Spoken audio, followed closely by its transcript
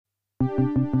This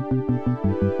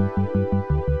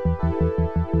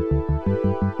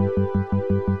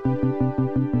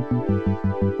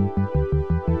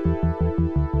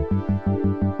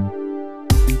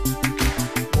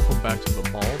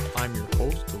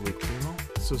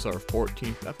is our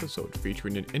 14th episode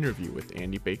featuring an interview with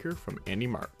Andy Baker from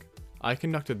AndyMark. I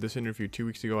conducted this interview 2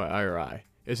 weeks ago at IRI.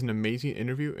 It's an amazing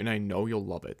interview and I know you'll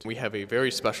love it. We have a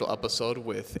very special episode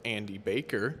with Andy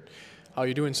Baker. How are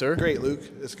you doing, sir? Great, Luke.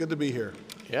 It's good to be here.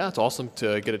 Yeah, it's awesome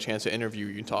to get a chance to interview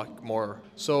you and talk more.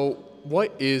 So,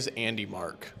 what is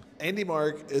AndyMark?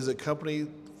 AndyMark is a company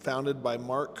founded by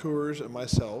Mark Coors and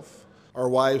myself. Our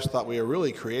wives thought we were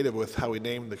really creative with how we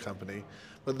named the company.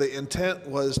 But the intent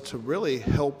was to really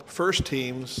help first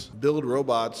teams build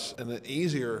robots in an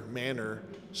easier manner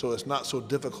so it's not so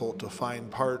difficult to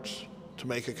find parts to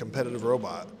make a competitive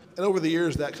robot. And over the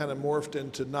years, that kind of morphed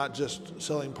into not just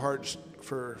selling parts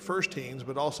for first teams,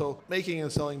 but also making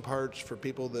and selling parts for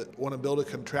people that want to build a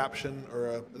contraption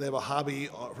or they have a hobby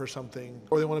for something,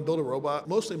 or they want to build a robot,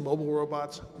 mostly mobile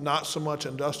robots, not so much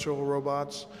industrial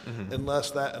robots, unless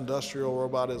that industrial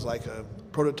robot is like a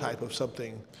prototype of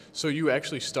something. So you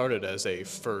actually started as a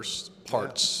first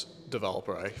parts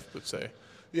developer, I would say.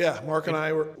 Yeah, Mark and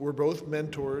I were both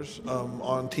mentors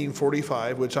on Team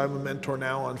 45, which I'm a mentor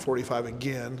now on 45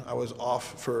 again. I was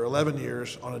off for 11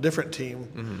 years on a different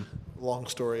team. Long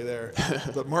story there.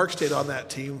 But Mark stayed on that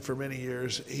team for many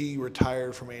years. He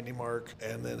retired from AndyMark,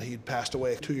 and then he passed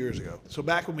away 2 years ago. So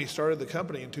back when we started the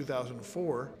company in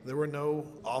 2004, there were no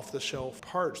off-the-shelf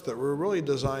parts that were really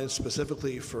designed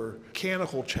specifically for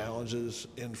mechanical challenges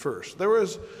in first. There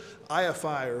was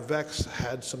IFI or VEX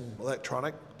had some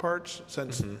electronic parts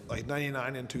since like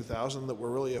 99 and 2000 that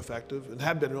were really effective and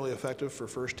had been really effective for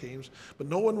first teams, but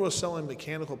no one was selling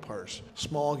mechanical parts.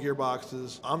 Small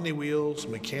gearboxes, Omni wheels,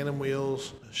 Mecanum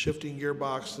wheels, shifting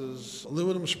gearboxes,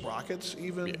 aluminum sprockets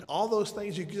even. All those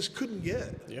things you just couldn't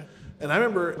get. Yeah. And I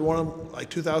remember like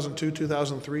 2002,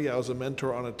 2003, I was a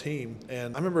mentor on a team,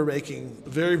 and I remember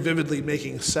very vividly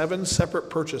making 7 separate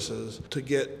purchases to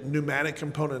get pneumatic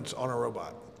components on a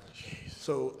robot.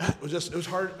 So it was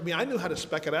hard. I mean, I knew how to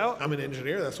spec it out. I'm an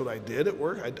engineer. That's what I did at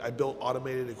work. I built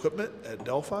automated equipment at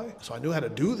Delphi. So I knew how to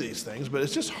do these things, but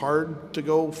it's just hard to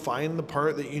go find the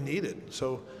part that you needed.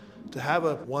 So to have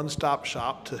a one-stop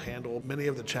shop to handle many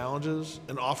of the challenges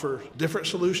and offer different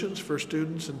solutions for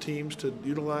students and teams to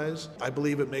utilize, I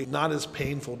believe it made not as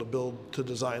painful to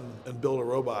design and build a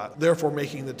robot, therefore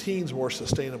making the teams more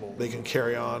sustainable. They can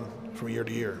carry on from year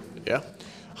to year. Yeah.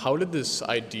 How did this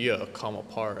idea come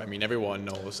apart? I mean, everyone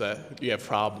knows that you have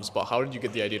problems, but how did you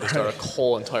get the idea to start a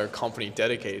whole entire company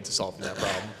dedicated to solving that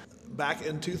problem? Back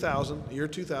in 2000,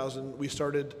 we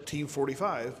started Team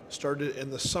 45, started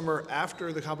in the summer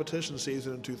after the competition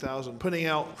season in 2000, putting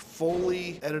out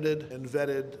fully edited and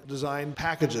vetted design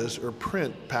packages or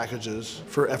print packages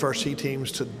for FRC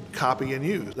teams to copy and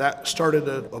use. That started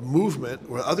a movement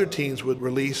where other teams would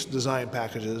release design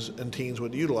packages and teams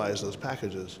would utilize those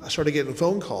packages. I started getting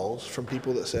phone calls from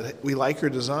people that said, hey, we like your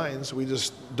designs, we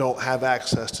just don't have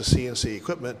access to CNC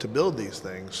equipment to build these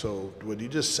things, so would you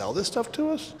just sell this stuff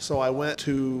to us? So I went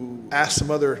to ask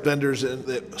some other vendors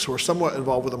that were somewhat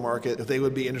involved with the market if they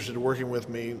would be interested in working with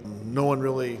me. No one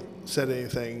really said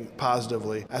anything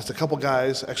positively. Asked a couple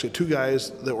guys, actually 2 guys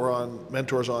that were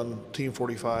mentors on Team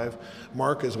 45.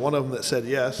 Mark is one of them that said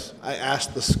yes. I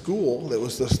asked the school, that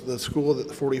was the school that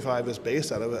the 45 is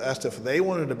based out of, I asked if they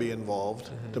wanted to be involved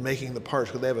to making the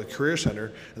parts, because they have a career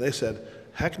center, and they said,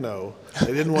 heck no.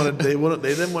 They didn't want to. They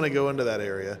didn't want to go into that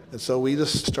area, and so we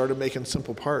just started making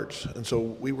simple parts. And so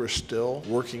we were still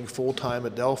working full time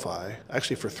at Delphi.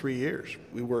 Actually, for 3 years,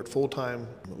 we worked full time.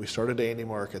 We started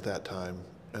AndyMark at that time,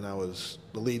 and I was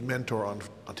the lead mentor on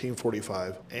Team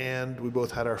 45. And we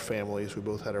both had our families. We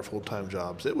both had our full time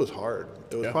jobs. It was hard.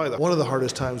 It was probably one of the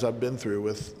hardest times I've been through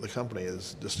with the company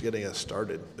is just getting us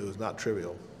started. It was not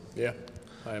trivial. Yeah,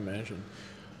 I imagine.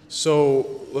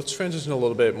 So let's transition a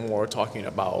little bit more talking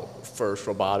about FIRST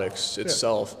Robotics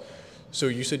itself. Yeah. So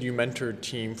you said you mentored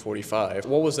Team 45.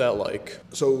 What was that like?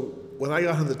 So when I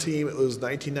got on the team, it was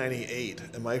 1998.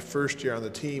 And my first year on the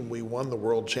team, we won the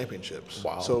World Championships.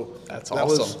 Wow, so that's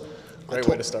awesome. Great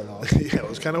way to start off. Yeah, it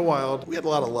was kind of wild. We had a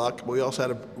lot of luck, but we also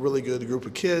had a really good group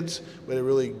of kids. We had a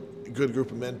really good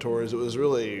group of mentors. It was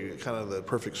really kind of the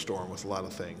perfect storm with a lot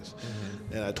of things.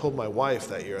 And I told my wife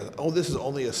that year, oh, this is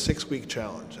only a 6-week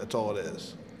challenge. That's all it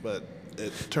is. But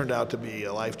it turned out to be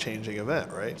a life-changing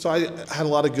event, right? So I had a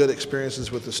lot of good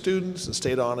experiences with the students and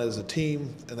stayed on as a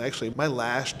team. And actually, my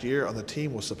last year on the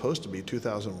team was supposed to be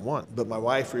 2001. But my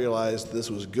wife realized this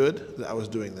was good, that I was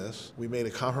doing this. We made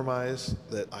a compromise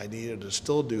that I needed to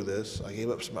still do this. I gave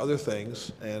up some other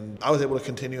things, and I was able to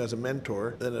continue as a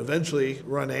mentor, then eventually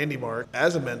run AndyMark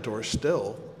as a mentor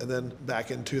still. And then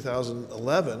back in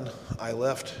 2011, I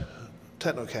left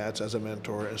Technocats as a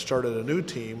mentor and started a new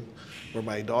team where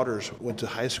my daughters went to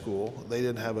high school. They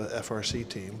didn't have a FRC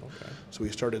team. Okay. So we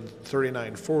started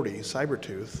 3940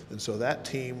 Cybertooth. And so that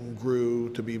team grew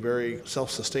to be very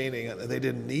self-sustaining, and they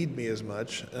didn't need me as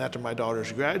much. And after my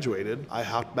daughters graduated, I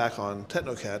hopped back on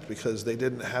Technocats because they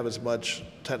didn't have as much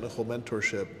technical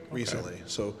mentorship recently.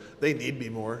 So they need me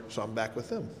more, so I'm back with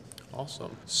them.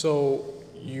 Awesome. So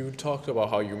you talked about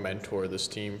how you mentor this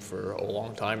team for a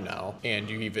long time now, and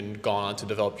you've even gone on to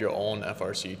develop your own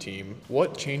FRC team.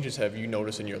 What changes have you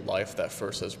noticed in your life that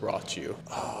FIRST has brought you?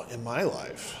 Oh, in my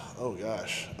life? Oh,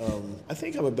 gosh. I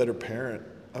think I'm a better parent.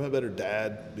 I'm a better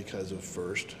dad because of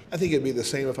FIRST. I think it'd be the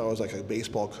same if I was like a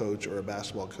baseball coach or a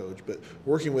basketball coach, but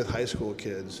working with high school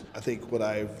kids, I think what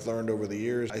I've learned over the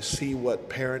years, I see what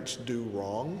parents do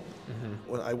wrong.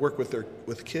 Mm-hmm. When I work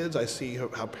with kids, I see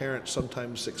how parents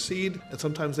sometimes succeed and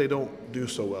sometimes they don't do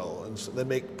so well, and so they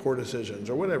make poor decisions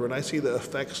or whatever, and I see the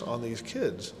effects on these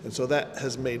kids. And so that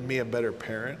has made me a better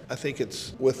parent. I think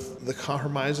it's with the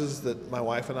compromises that my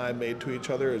wife and I made to each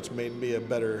other, it's made me a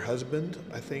better husband,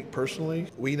 I think, personally.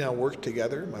 We now work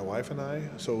together, my wife and I,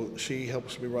 so she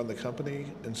helps me run the company.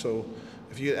 And so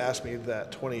if you had asked me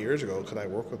that 20 years ago, could I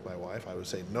work with my wife, I would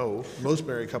say no. Most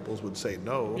married couples would say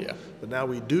no, yeah. But now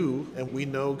we do, and we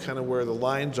know kind of where the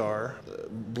lines are.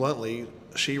 Bluntly,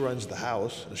 she runs the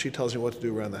house, and she tells me what to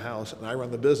do around the house, and I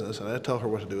run the business, and I tell her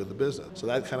what to do with the business. So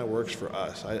that kind of works for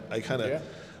us. I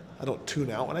don't tune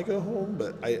out when I go home,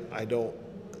 but I don't.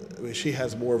 I mean, she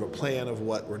has more of a plan of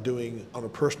what we're doing on a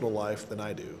personal life than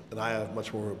I do. And I have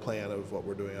much more of a plan of what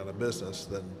we're doing on a business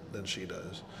than she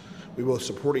does. We both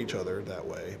support each other that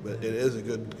way, but it is a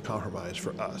good compromise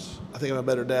for us. I think I'm a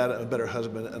better dad, I'm a better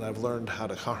husband, and I've learned how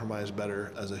to compromise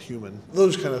better as a human.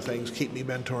 Those kind of things keep me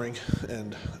mentoring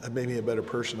and have made me a better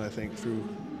person, I think, through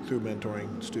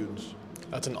mentoring students.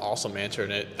 That's an awesome answer,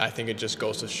 and I think it just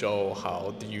goes to show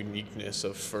how the uniqueness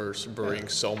of FIRST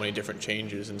brings so many different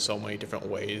changes in so many different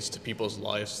ways to people's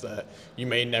lives that you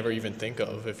may never even think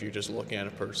of if you're just looking at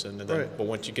a person. And then, But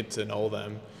once you get to know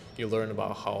them, you learn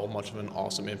about how much of an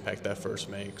awesome impact that FIRST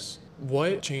makes.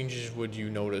 What changes would you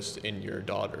notice in your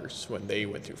daughters when they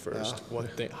went through FIRST?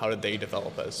 How did they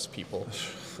develop as people?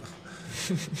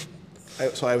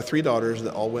 So I have 3 daughters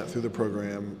that all went through the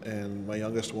program, and my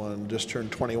youngest one just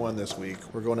turned 21 this week.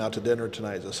 We're going out to dinner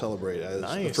tonight to celebrate.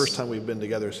 Nice. The first time we've been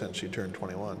together since she turned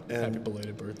 21. And happy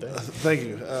belated birthday. Thank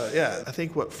you. I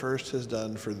think what FIRST has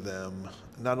done for them,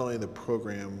 not only the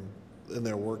program and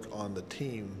their work on the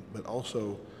team, but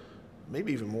also,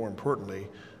 maybe even more importantly,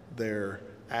 their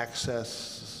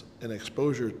access and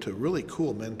exposure to really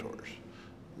cool mentors,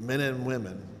 men and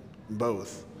women,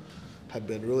 both. Have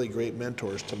been really great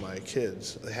mentors to my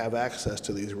kids. They have access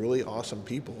to these really awesome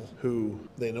people who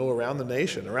they know around the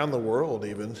nation, around the world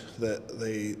even, that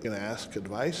they can ask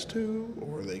advice to,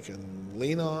 or they can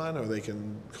lean on, or they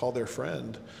can call their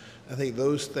friend. I think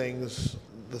those things,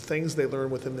 the things they learn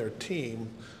within their team,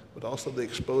 but also the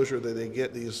exposure that they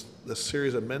get, this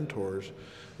series of mentors,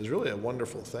 is really a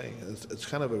wonderful thing. It's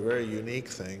kind of a very unique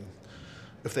thing.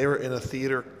 If they were in a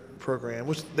theater program,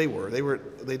 which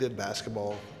they did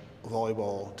basketball,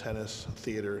 volleyball, tennis,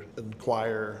 theater, and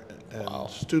choir, and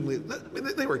student. I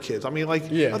mean, they were kids. I mean,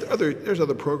 there's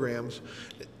other programs,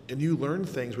 and you learn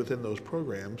things within those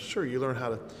programs. Sure, you learn how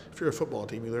to. If you're a football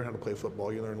team, you learn how to play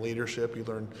football. You learn leadership. You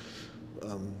learn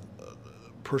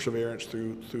perseverance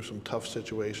through some tough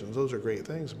situations. Those are great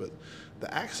things. But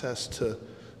the access to,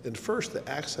 and first, the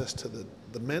access to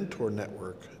the mentor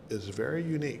network is very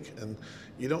unique, and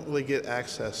you don't really get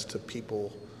access to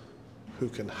people who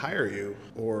can hire you,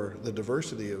 or the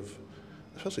diversity of,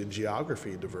 especially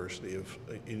geography diversity of,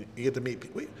 you get to meet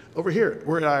people. Over here,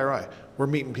 we're at IRI. We're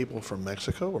meeting people from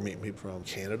Mexico, we're meeting people from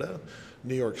Canada,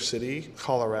 New York City,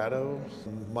 Colorado,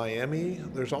 Miami.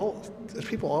 There's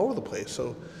people all over the place.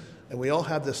 So, and we all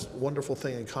have this wonderful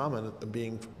thing in common of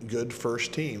being good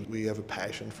FIRST teams. We have a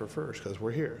passion for FIRST because we're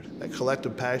here. That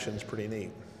collective passion is pretty neat.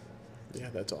 Yeah,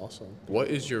 that's awesome. What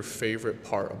is your favorite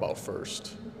part about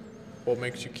FIRST? What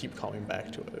makes you keep coming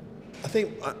back to it? I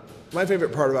think my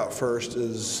favorite part about FIRST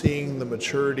is seeing the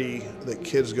maturity that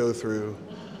kids go through.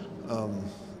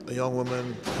 A young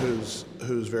woman who's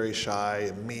very shy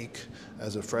and meek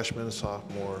as a freshman,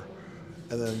 sophomore,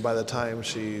 and then by the time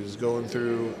she's going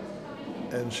through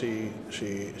and she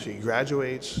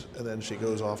graduates, and then she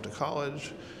goes off to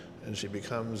college, and she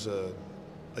becomes a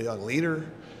young leader.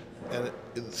 And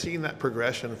seeing that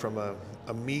progression from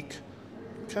a meek,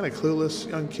 kind of clueless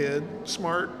young kid,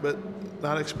 smart but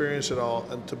not experienced at all,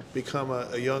 and to become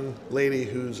a young lady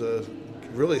who's a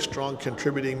really strong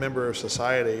contributing member of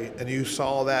society, and you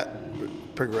saw that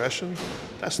progression,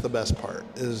 that's the best part,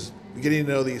 is getting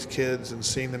to know these kids and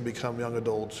seeing them become young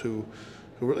adults who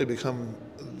really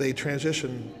they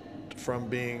transition from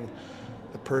being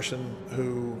a person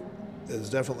who is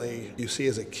definitely you see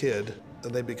as a kid,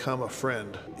 and they become a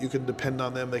friend. You can depend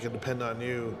on them, they can depend on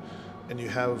you, and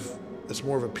it's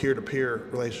more of a peer-to-peer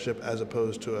relationship as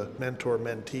opposed to a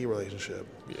mentor-mentee relationship.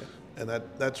 Yeah. And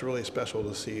that's really special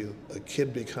to see a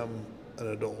kid become an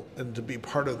adult and to be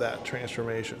part of that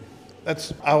transformation. I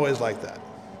always like that.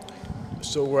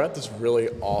 So we're at this really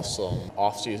awesome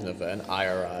off-season event,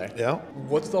 IRI. Yeah.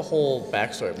 What's the whole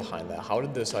backstory behind that? How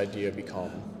did this idea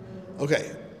become?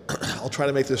 Okay, I'll try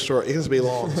to make this short. It has to be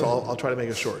long, so I'll try to make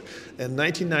it short. In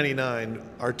 1999,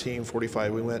 our team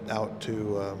 45, we went out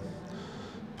to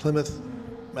Plymouth,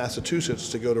 Massachusetts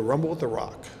to go to Rumble at the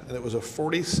Rock. And it was a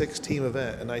 46-team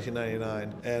event in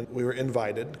 1999. And we were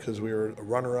invited because we were a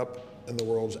runner-up in the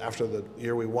Worlds after the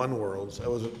year we won Worlds. It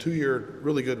was a 2-year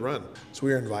really good run. So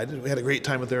we were invited. We had a great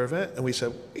time at their event, and we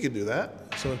said, we could do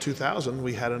that. So in 2000,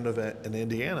 we had an event in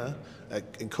Indiana,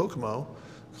 in Kokomo,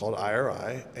 called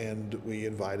IRI, and we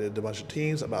invited a bunch of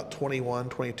teams. About 21,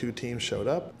 22 teams showed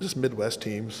up, just Midwest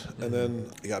teams. And then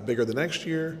it got bigger the next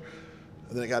year.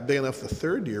 And then it got big enough the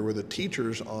third year where the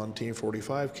teachers on Team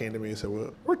 45 came to me and said,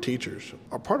 well, we're teachers.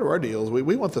 Part of our deal is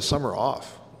we want the summer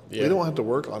off. Yeah. We don't have to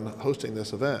work on hosting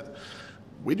this event.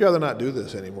 We'd rather not do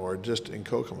this anymore, just in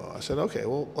Kokomo. I said, okay,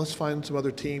 well, let's find some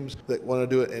other teams that want to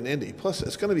do it in Indy. Plus,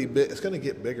 it's going to be big. It's going to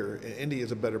get bigger. And Indy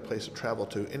is a better place to travel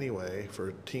to anyway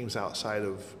for teams outside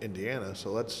of Indiana.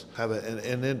 So let's have it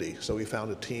in Indy. So we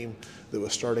found a team that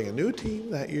was starting a new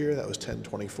team that year. That was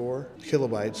 1024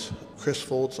 kilobytes. Chris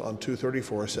Foltz on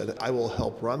 234 said, I will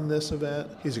help run this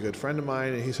event. He's a good friend of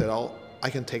mine, and he said, I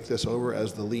can take this over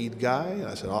as the lead guy. And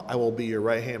I said, I will be your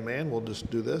right-hand man. We'll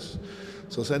just do this.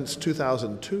 So since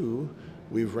 2002,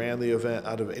 we've ran the event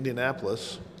out of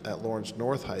Indianapolis at Lawrence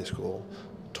North High School.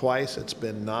 Twice it's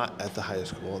been not at the high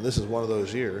school, and this is one of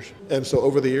those years. And so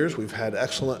over the years, we've had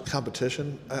excellent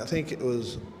competition. I think it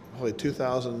was probably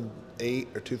 2008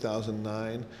 or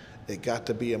 2009. It got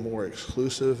to be a more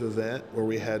exclusive event where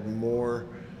we had more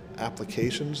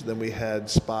applications than we had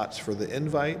spots for the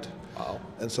invite. Wow.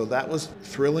 And so that was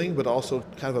thrilling, but also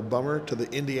kind of a bummer to the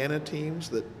Indiana teams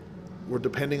that were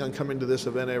depending on coming to this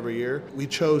event every year. We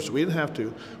chose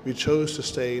to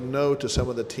say no to some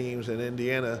of the teams in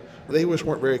Indiana. They just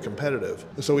weren't very competitive.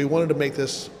 And so we wanted to make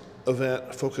this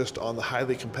event focused on the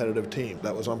highly competitive team.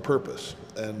 That was on purpose.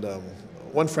 And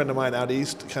one friend of mine out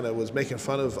east kind of was making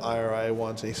fun of IRI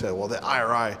once, and he said, well, the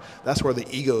IRI, that's where the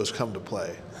egos come to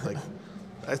play. Like,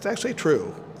 that's actually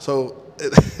true. So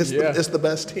it's the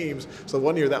best teams. So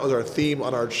one year that was our theme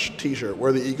on our T-shirt,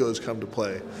 where the egos come to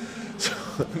play.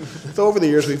 So over the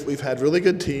years, we've had really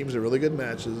good teams and really good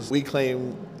matches. We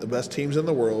claim the best teams in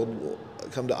the world will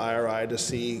come to IRI to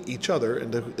see each other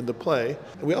and to play.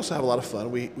 And we also have a lot of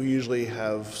fun. We usually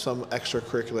have some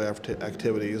extracurricular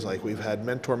activities, like we've had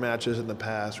mentor matches in the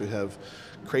past. We have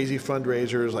crazy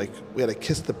fundraisers, like we had a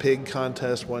Kiss the Pig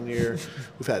contest one year.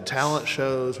 We've had talent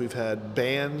shows. We've had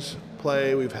bands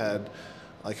play. We've had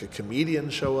like a comedian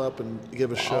show up and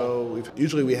give a show.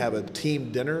 Usually we have a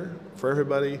team dinner for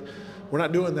everybody. We're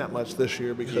not doing that much this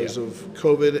year because of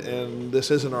COVID, and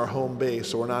this isn't our home base,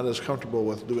 so we're not as comfortable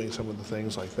with doing some of the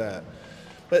things like that.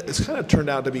 But it's kind of turned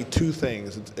out to be two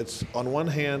things. It's on one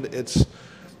hand, it's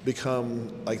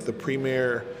become like the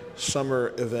premier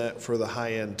summer event for the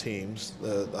high-end teams,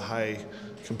 the high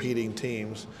competing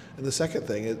teams. And the second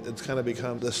thing, it's kind of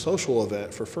become the social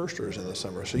event for firsters in the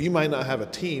summer. So you might not have a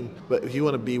team, but if you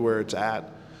want to be where it's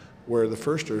at, where the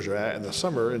firsters are at in the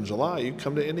summer, in July, you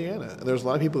come to Indiana. And there's a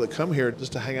lot of people that come here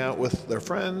just to hang out with their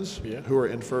friends who are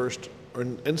in first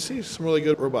and see some really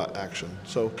good robot action.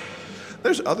 So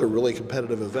there's other really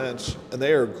competitive events, and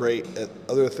they are great at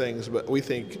other things, but we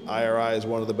think IRI is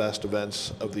one of the best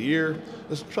events of the year,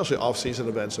 especially off-season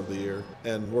events of the year,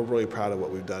 and we're really proud of what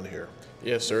we've done here.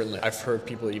 Yeah, certainly. I've heard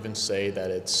people even say that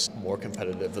it's more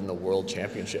competitive than the World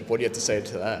Championship. What do you have to say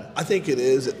to that? I think it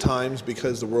is at times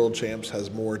because the World Champs has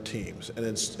more teams, and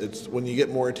it's when you get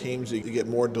more teams, you get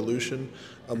more dilution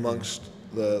amongst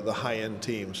the high-end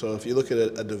teams. So if you look at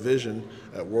a division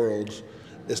at Worlds,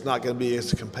 it's not going to be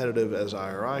as competitive as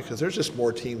IRI because there's just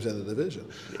more teams in the division.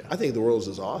 Yeah. I think the Worlds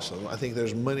is awesome. I think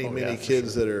there's many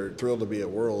kids that are thrilled to be at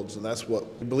Worlds, and that's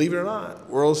what, believe it or not,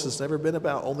 Worlds has never been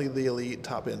about only the elite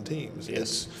top-end teams.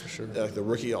 Yes, for sure. Like the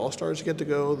rookie all-stars get to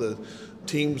go, the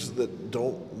teams that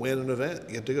don't win an event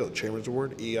get to go. Chairman's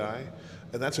Award, EI,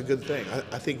 and that's a good thing.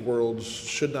 I think Worlds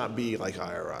should not be like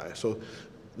IRI. So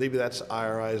maybe that's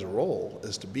IRI's role,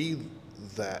 is to be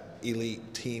that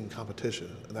elite team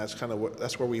competition, and that's kind of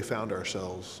that's where we found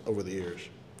ourselves over the years.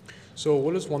 So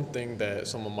what is one thing that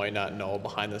someone might not know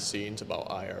behind the scenes about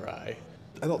IRI?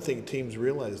 I don't think teams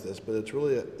realize this, but it's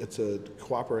really it's a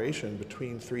cooperation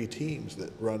between 3 teams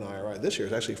that run IRI. This year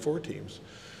it's actually 4 teams.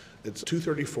 It's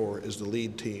 234 is the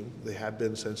lead team. They have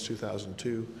been since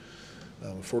 2002.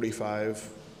 45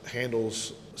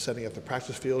 handles setting up the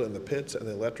practice field and the pits and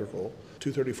the electrical.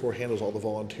 234 handles all the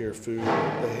volunteer food.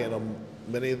 They handle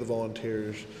many of the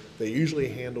volunteers. They usually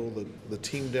handle the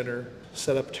team dinner,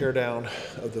 set up, tear down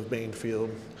of the main field.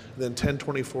 And then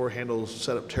 1024 handles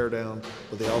set up, tear down,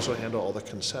 but they also handle all the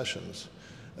concessions.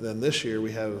 And then this year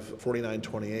we have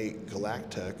 4928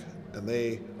 Galactech, and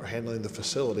they are handling the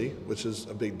facility, which is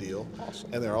a big deal.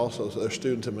 Awesome. And their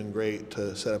students have been great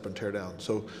to set up and tear down.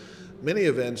 So many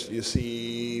events you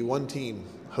see one team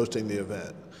hosting the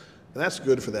event, and that's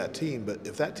good for that team. But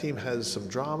if that team has some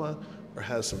drama or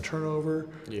has some turnover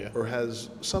or has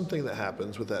something that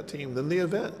happens with that team, then the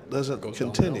event doesn't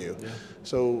continue. Yeah.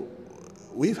 So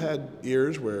we've had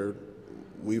years where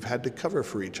we've had to cover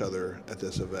for each other at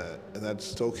this event, and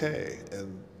that's okay.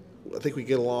 And I think we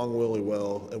get along really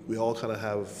well, and we all kind of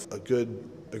have a good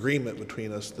agreement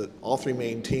between us that all 3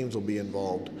 main teams will be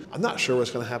involved. I'm not sure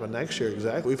what's going to happen next year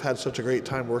exactly. We've had such a great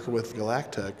time working with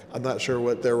Galactech. I'm not sure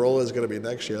what their role is going to be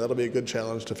next year. That'll be a good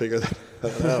challenge to figure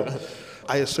that out.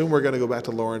 I assume we're going to go back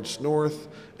to Lawrence North.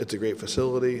 It's a great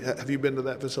facility. Have you been to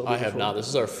that facility before? I have not. This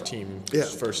is our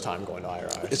team's first time going to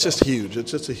IRI. It's just huge.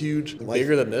 It's just a huge...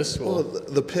 Bigger than this? Well,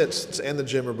 the pits and the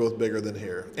gym are both bigger than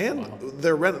here. And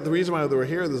the reason why they're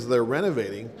here is they're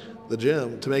renovating the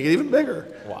gym to make it even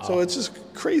bigger. Wow. So it's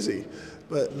just crazy.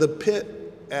 But the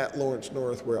pit at Lawrence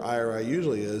North, where IRI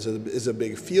usually is a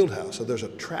big field house. So there's a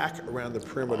track around the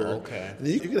perimeter. Oh, okay. And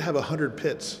you can have 100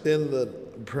 pits in the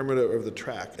perimeter of the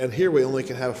track. And here we only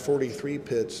can have 43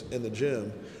 pits in the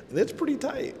gym, and it's pretty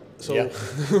tight. So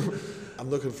I'm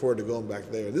looking forward to going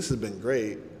back there. This has been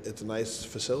great. It's a nice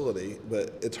facility,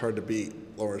 but it's hard to beat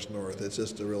Lawrence North. It's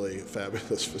just a really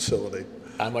fabulous facility.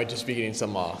 I might just be getting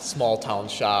some small town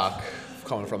shock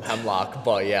coming from Hemlock,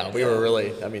 but we were really,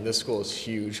 this school is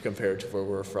huge compared to where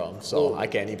we're from, so I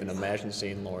can't even imagine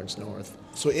seeing Lawrence North.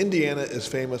 So Indiana is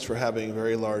famous for having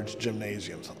very large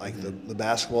gymnasiums, like the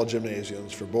basketball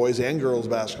gymnasiums for boys and girls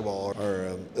basketball.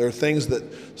 There are things that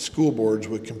school boards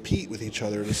would compete with each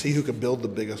other to see who could build the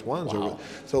biggest ones. Wow.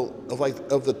 So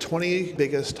of the 20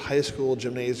 biggest high school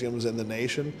gymnasiums in the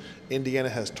nation, Indiana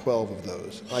has 12 of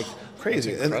those. Like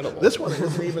crazy. That's incredible.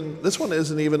 And this one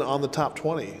isn't even on the top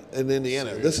 20 in Indiana.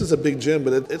 Seriously? This is a big gym,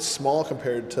 but it's small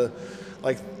compared to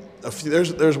like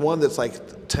there's one that's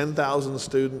like 10,000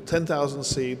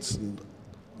 seats and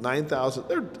 9,000.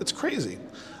 It's crazy.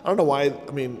 I don't know why. I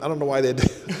don't know why they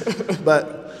did,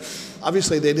 but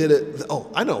obviously they did it.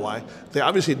 Oh, I know why.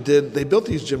 They built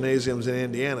these gymnasiums in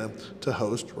Indiana to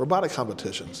host robotic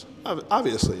competitions.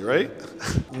 Obviously, right?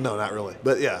 No, not really.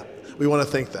 But yeah. We want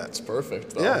to think that. It's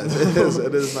perfect, though. Yeah,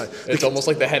 it is nice. It's almost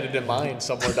like they had it in mind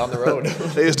somewhere down the road.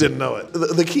 They just didn't know it.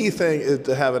 The key thing is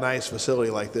to have a nice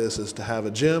facility like this is to have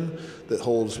a gym that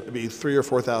holds maybe 3,000 or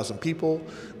 4,000 people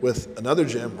with another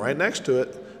gym right next to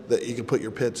it that you can put your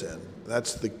pits in.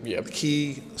 That's the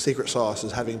key secret sauce,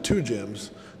 is having 2 gyms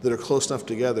that are close enough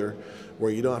together where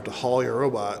you don't have to haul your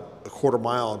robot a quarter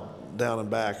mile down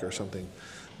and back or something.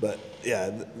 But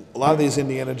yeah, a lot of these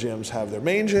Indiana gyms have their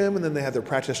main gym, and then they have their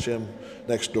practice gym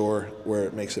next door where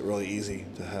it makes it really easy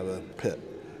to have a pit.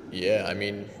 Yeah,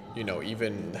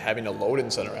 even having a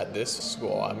load-in center at this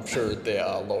school, I'm sure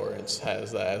the Lawrence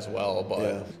has that as well.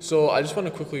 But So I just want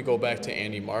to quickly go back to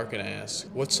AndyMark and ask,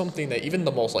 what's something that even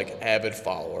the most avid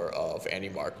follower of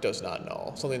AndyMark does not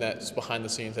know? Something that's behind the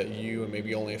scenes that you and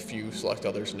maybe only a few select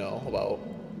others know about?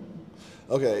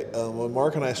 Okay, when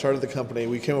Mark and I started the company,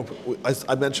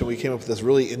 I mentioned we came up with this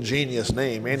really ingenious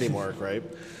name, AndyMark, right?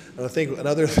 And I think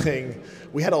another thing,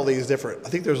 we had all these different, I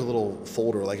think there's a little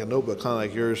folder, like a notebook, kind of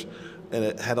like yours, and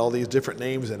it had all these different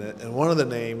names in it. And one of the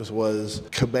names was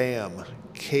Kabam,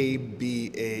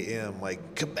 K-B-A-M,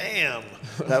 like Kabam.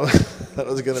 That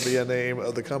was going to be a name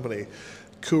of the company.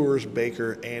 Coors,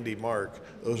 Baker, AndyMark,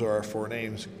 those are our 4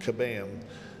 names, Kabam.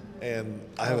 And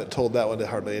I haven't told that one to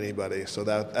hardly anybody, so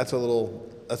that's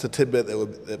a tidbit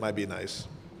that might be nice.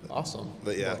 Awesome.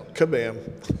 But yeah, Well,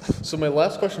 kabam. so my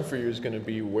last question for you is going to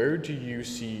be, where do you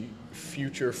see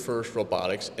future first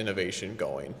robotics innovation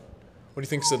going? What do you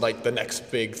think is like the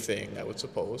next big thing, I would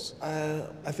suppose?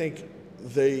 I think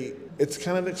it's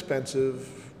kind of expensive,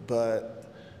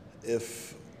 but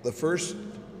if FRC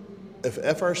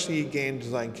Game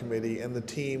Design Committee and the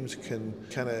teams can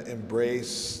kind of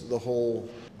embrace the whole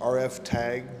RF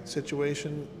tag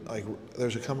situation, like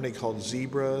there's a company called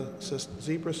Zebra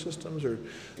Systems, or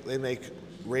they make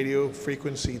radio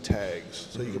frequency tags.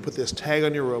 So you can put this tag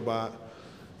on your robot,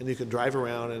 and you can drive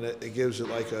around, and it gives it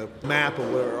like a map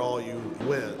of where all you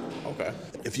went. Okay.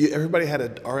 If everybody had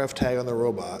an RF tag on their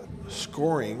robot,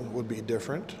 scoring would be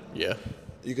different. Yeah.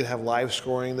 You could have live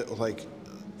scoring that was like,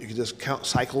 you could just count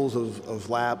cycles of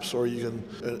laps, or you can,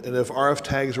 and if RF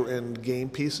tags were in game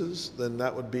pieces, then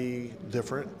that would be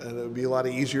different, and it would be a lot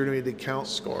easier to me to count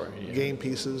scoring game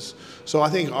pieces. So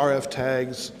I think RF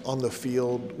tags on the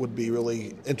field would be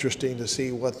really interesting to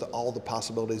see what all the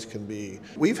possibilities can be.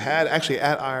 We've had, actually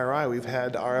at IRI, we've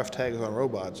had RF tags on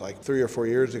robots like 3 or 4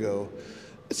 years ago.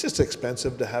 It's just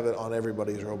expensive to have it on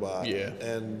everybody's robot. Yeah.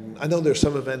 And I know there's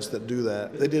some events that do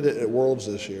that. They did it at Worlds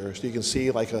this year, so you can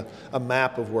see like a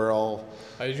map of where all.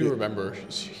 I do remember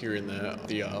hearing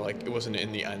that like it wasn't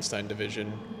in the Einstein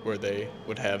division where they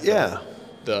would have the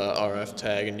RF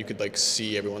tag, and you could like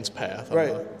see everyone's path.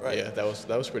 Right. Yeah, that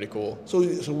was pretty cool. So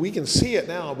we can see it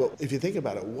now, but if you think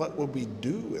about it, what would we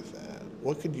do with that?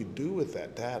 What could you do with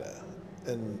that data?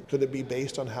 And could it be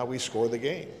based on how we score the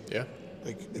game? Yeah.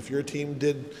 Like if your team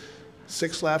did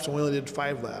 6 laps and we only did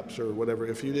 5 laps or whatever,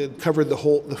 if you covered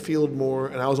the field more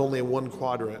and I was only in one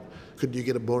quadrant, could you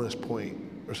get a bonus point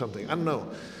or something? I don't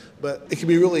know. But you could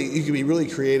be really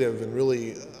creative, and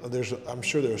really I'm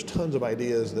sure there's tons of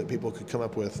ideas that people could come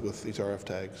up with these RF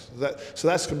tags. So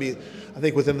that's going to be, I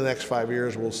think within the next 5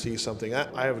 years we'll see something.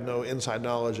 I have no inside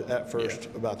knowledge at first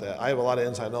about that. I have a lot of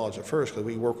inside knowledge at first because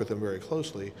we work with them very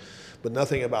closely, but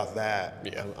nothing about that.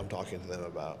 Yeah. I'm talking to them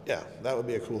about. Yeah, that would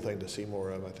be a cool thing to see more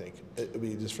of, I think. It would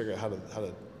be just figure out how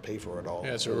to pay for it all.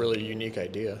 Yeah, it's a really unique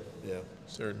idea. Yeah.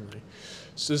 Certainly.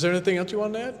 So is there anything else you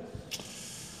want to add?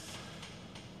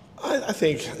 I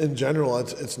think in general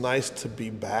it's nice to be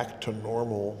back to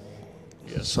normal,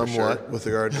 somewhat, with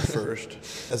regard to FIRST.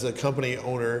 As a company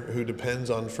owner who depends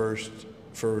on FIRST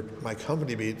for my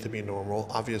company to be normal,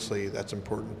 obviously that's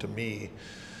important to me.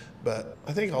 But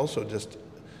I think also just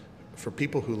for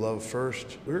people who love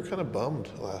FIRST, we were kind of bummed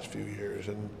the last few years,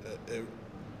 and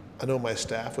I know my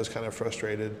staff was kind of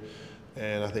frustrated.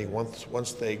 And I think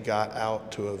once they got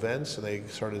out to events and they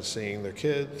started seeing their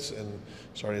kids and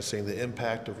started seeing the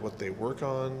impact of what they work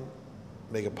on,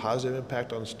 make a positive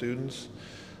impact on students,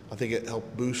 I think it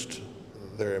helped boost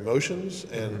their emotions,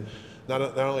 and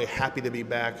not only happy to be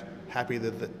back, happy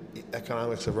that the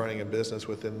economics of running a business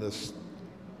within this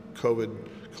COVID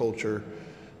culture,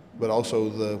 but also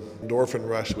the endorphin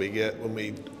rush we get when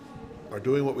we are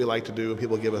doing what we like to do and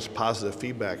people give us positive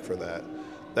feedback for that.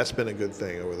 That's been a good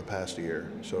thing over the past year.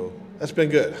 So that's been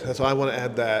good. That's why I want to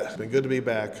add that. It's been good to be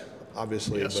back,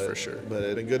 obviously. Yes, for sure. But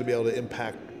it's been good to be able to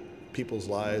impact people's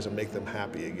lives and make them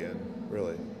happy again,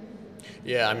 really.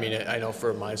 Yeah, I mean, I know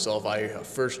for myself, I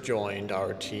first joined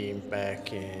our team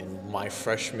back in my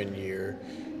freshman year,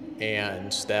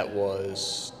 and that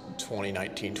was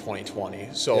 2019, 2020.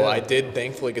 So I did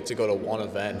thankfully get to go to one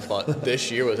event, but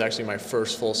this year was actually my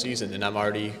first full season, and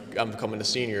I'm becoming a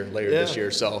senior later this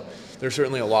year. So there's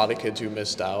certainly a lot of kids who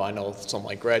missed out. I know some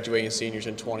like graduating seniors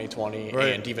in 2020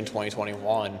 and even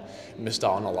 2021 missed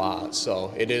out on a lot.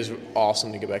 So it is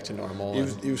awesome to get back to normal.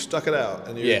 You've stuck it out,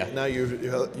 and now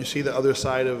you see the other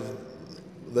side of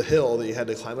the hill that you had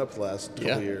to climb up the last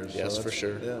couple of years. Yes, so for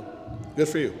sure. Yeah, good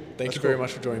for you. Thank you very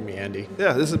much for joining me, Andy.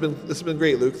 Yeah, this has been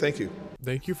great, Luke. Thank you.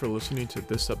 Thank you for listening to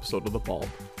this episode of The Bulb.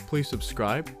 Please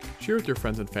subscribe, share with your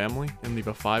friends and family, and leave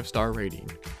a 5-star rating.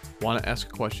 Want to ask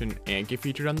a question and get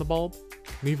featured on The Bulb?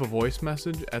 Leave a voice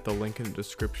message at the link in the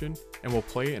description, and we'll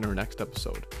play it in our next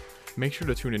episode. Make sure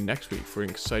to tune in next week for an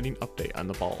exciting update on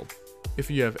The Bulb. If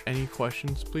you have any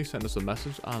questions, please send us a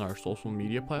message on our social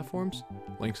media platforms.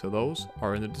 Links to those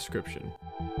are in the description.